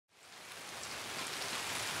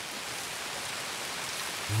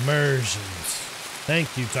Immersions.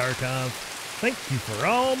 Thank you, Tarkov. Thank you for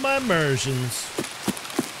all my immersions.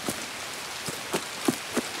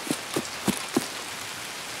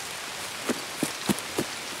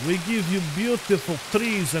 We give you beautiful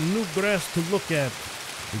trees and new grass to look at.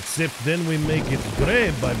 Except then we make it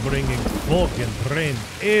gray by bringing fog and rain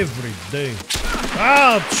every day.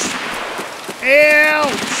 Ouch!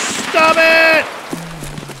 Ouch! Stop it!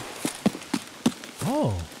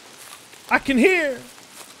 Oh. I can hear!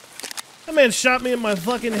 That man shot me in my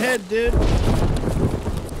fucking head, dude. That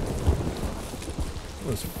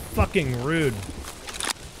was fucking rude.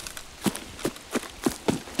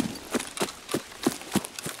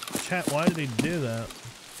 Chat, why did he do that?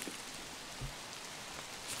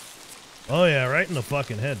 Oh yeah, right in the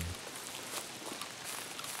fucking head.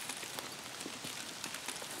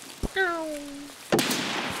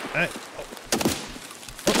 Hey.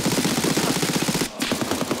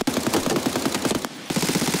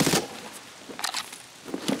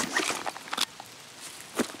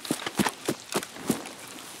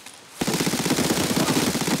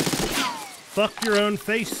 Fuck your own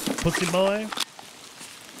face, pussy boy.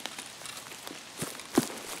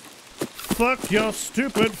 Fuck your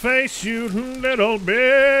stupid face, you little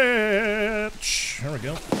bitch. There we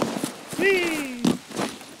go. Whee!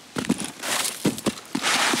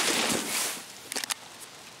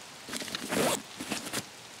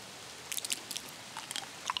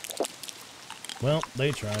 Well,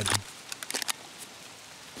 they tried.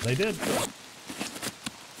 They did.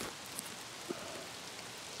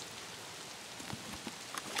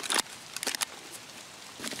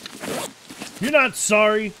 You're not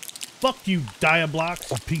sorry. Fuck you, Diablox,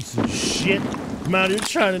 you piece of shit. I'm out here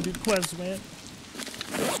trying to do quests, man.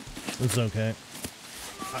 It's okay.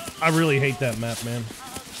 I really hate that map, man.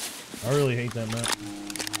 I really hate that map.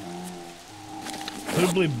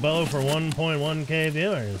 Suitably bow for 1.1k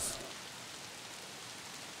viewers.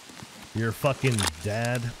 Your fucking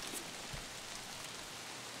dad.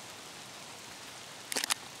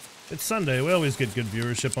 It's Sunday. We always get good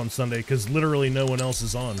viewership on Sunday because literally no one else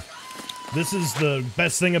is on. This is the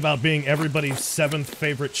best thing about being everybody's 7th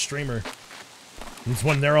favorite streamer. It's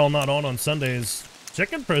when they're all not on Sundays.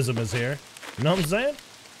 ChickenPrism is here. You know what I'm saying?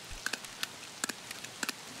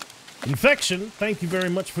 Infection, thank you very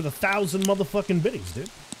much for the 1,000 motherfucking biddies, dude.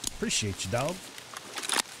 Appreciate you, dog.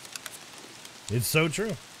 It's so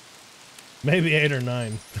true. Maybe 8 or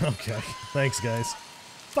 9. Okay. Thanks, guys.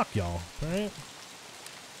 Fuck y'all, alright?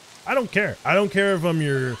 I don't care. I don't care if I'm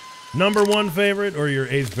your #1 favorite or your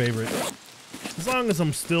 8th favorite. As long as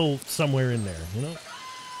I'm still somewhere in there, you know?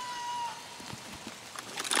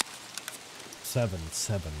 7,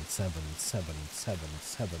 7, 7, 7, 7,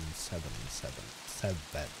 7, 7, 7, 7,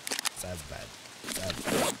 7,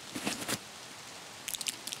 7.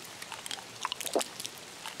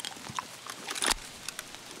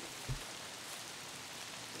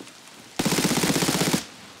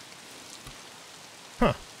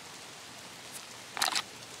 Huh.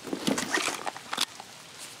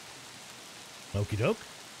 Okie doke.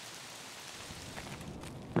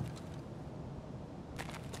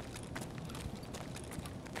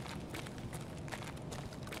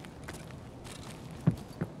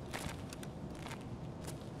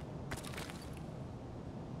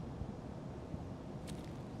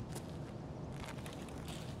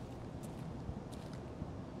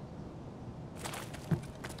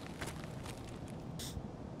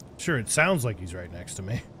 Sure, it sounds like he's right next to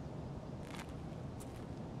me.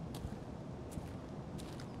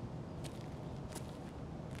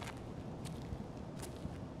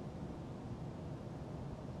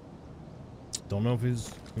 Don't know if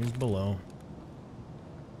he's below.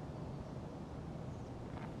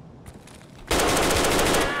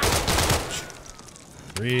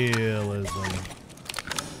 Realism.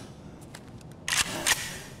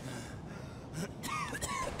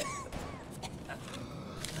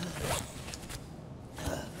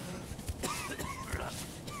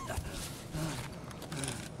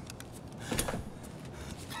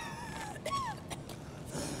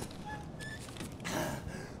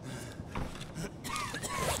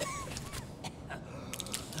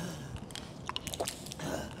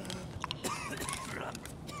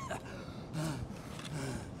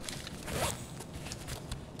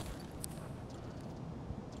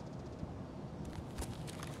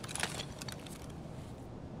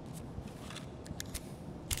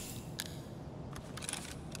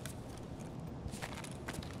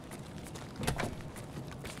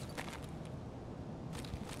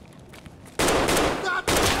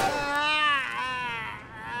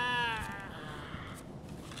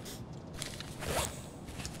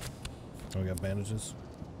 Oh, we got bandages.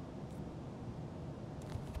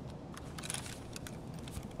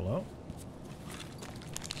 Well.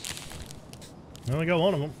 I only got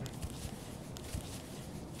one of them.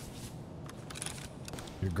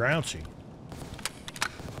 You're grouchy.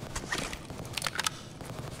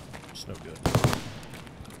 It's no good.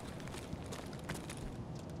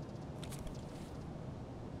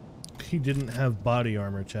 He didn't have body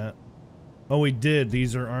armor, chat. Oh, he did.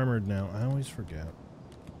 These are armored now. I always forget.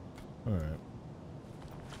 Alright.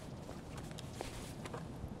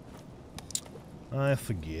 I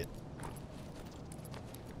forget.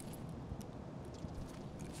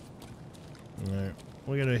 Alright.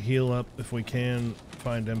 We gotta heal up if we can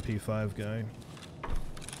find MP5 guy.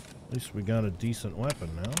 At least we got a decent weapon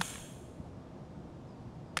now.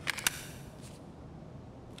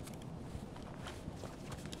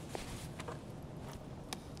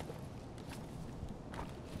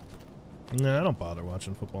 Nah, I don't bother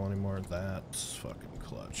watching football anymore. That's fucking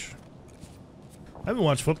clutch. I haven't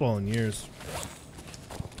watched football in years.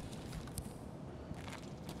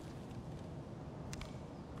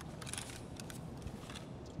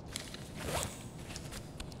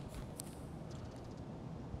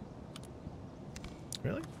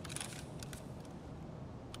 Really?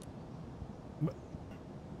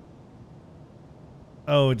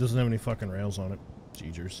 Oh, it doesn't have any fucking rails on it.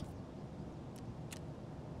 Jeegers.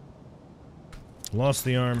 Lost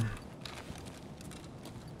the arm.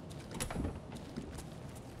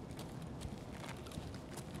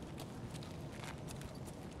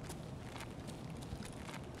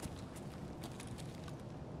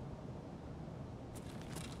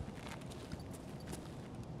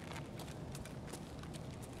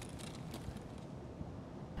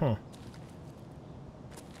 Huh.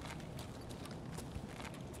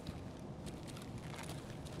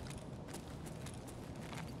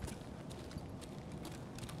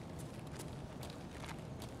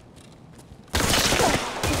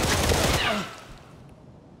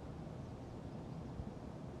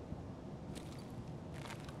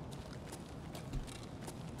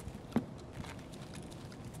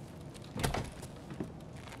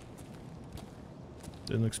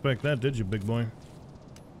 Didn't expect that, did you, big boy?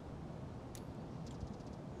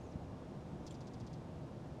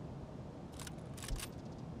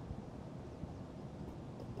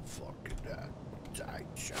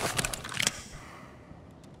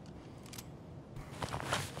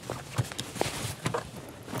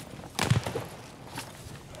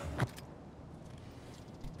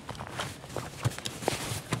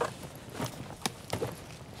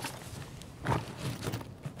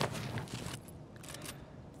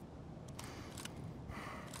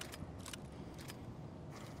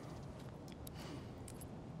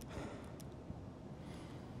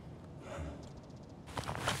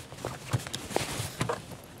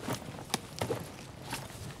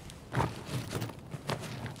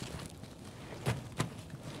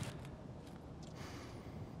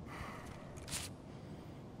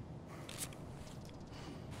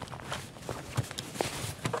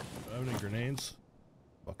 Any grenades?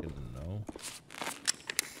 Fucking no.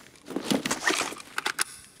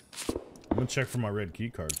 I'm gonna check for my red key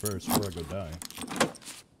card first before I go die.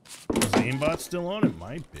 Is the aimbot still on? It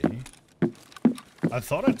might be. I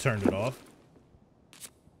thought I turned it off.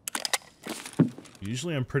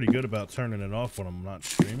 Usually I'm pretty good about turning it off when I'm not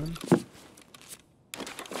streaming.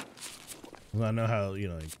 Well, I know how, you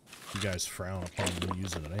know, like, you guys frown upon me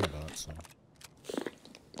using an aimbot, so.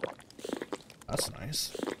 That's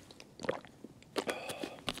nice.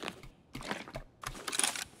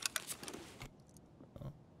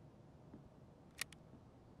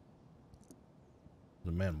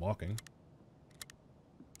 The man walking.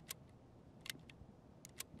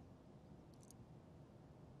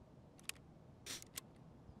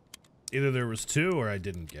 Either there was two or I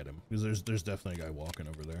didn't get him, because there's definitely a guy walking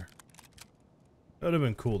over there. That would have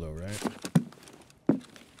been cool though, right?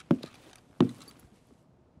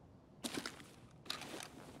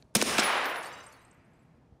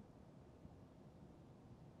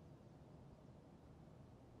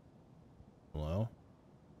 Hello?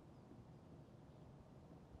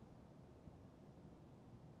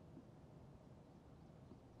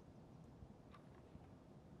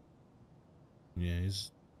 Yeah,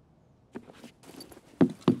 he's...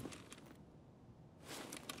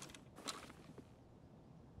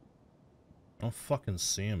 I don't fucking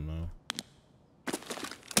see him though.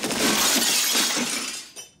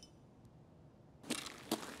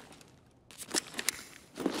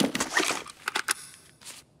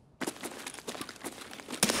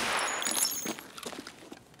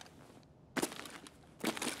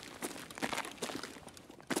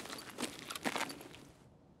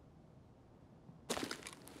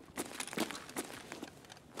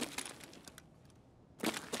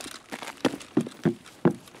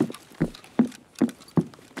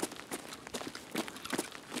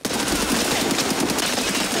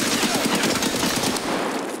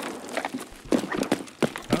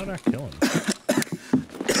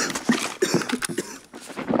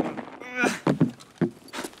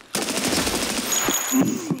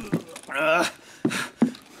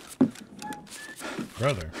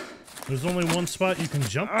 Brother, there's only one spot you can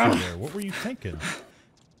jump to there. What were you thinking?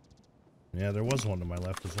 Yeah, there was one to my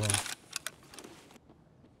left as well.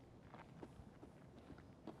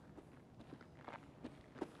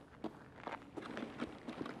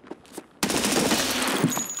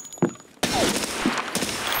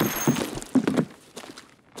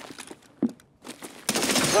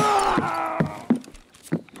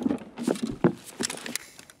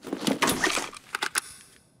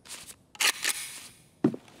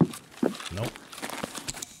 Nope.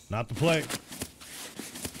 Not the play.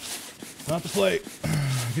 Not the play.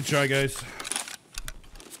 Good try, guys.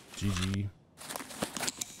 GG.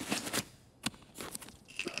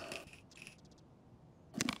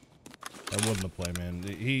 That wasn't the play, man.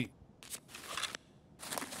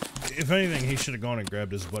 If anything, he should have gone and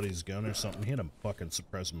grabbed his buddy's gun or something. He had him fucking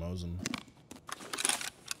suppress Mosin.